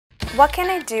What can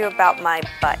I do about my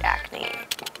butt acne?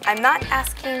 I'm not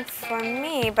asking for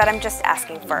me, but I'm just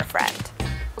asking for a friend.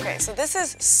 Okay, so this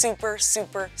is super,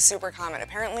 super, super common.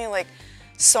 Apparently, like,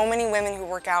 so many women who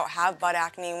work out have butt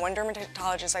acne. One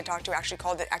dermatologist I talked to actually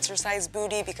called it exercise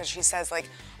booty because she says like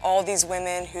all these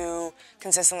women who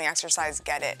consistently exercise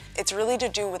get it. It's really to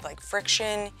do with like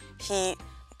friction, heat,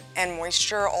 and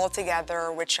moisture all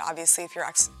together, which obviously if you're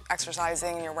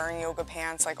exercising and you're wearing yoga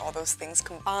pants, like all those things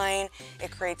combine, it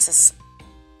creates this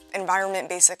environment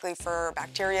basically for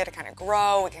bacteria to kind of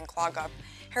grow. It can clog up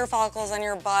hair follicles on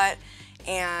your butt.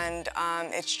 And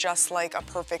it's just like a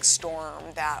perfect storm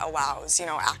that allows, you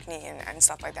know, acne and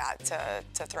stuff like that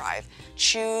to thrive.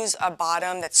 Choose a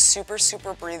bottom that's super,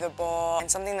 super breathable and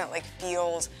something that like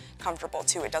feels comfortable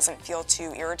too. It doesn't feel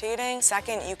too irritating.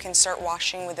 Second, you can start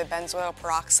washing with a benzoyl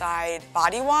peroxide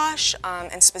body wash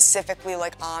and specifically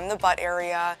like on the butt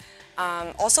area.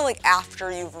 Also like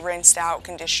after you've rinsed out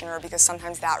conditioner because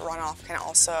sometimes that runoff can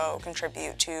also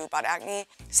contribute to butt acne.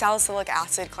 Salicylic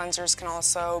acid cleansers can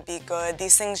also be good.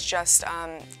 These things just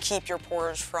keep your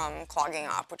pores from clogging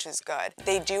up, which is good.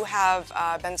 They do have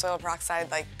benzoyl peroxide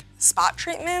like spot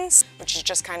treatments, which is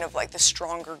just kind of like the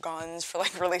stronger guns for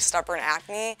like really stubborn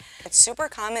acne. It's super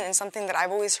common and something that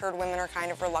I've always heard women are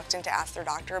kind of reluctant to ask their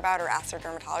doctor about or ask their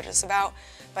dermatologist about,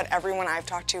 but everyone I've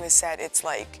talked to has said it's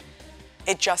like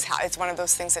it's one of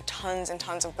those things that tons and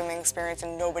tons of women experience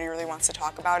and nobody really wants to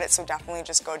talk about it, so definitely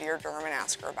just go to your derm and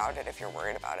ask her about it if you're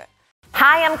worried about it.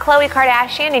 Hi, I'm Khloe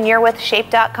Kardashian and you're with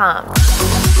Shape.com.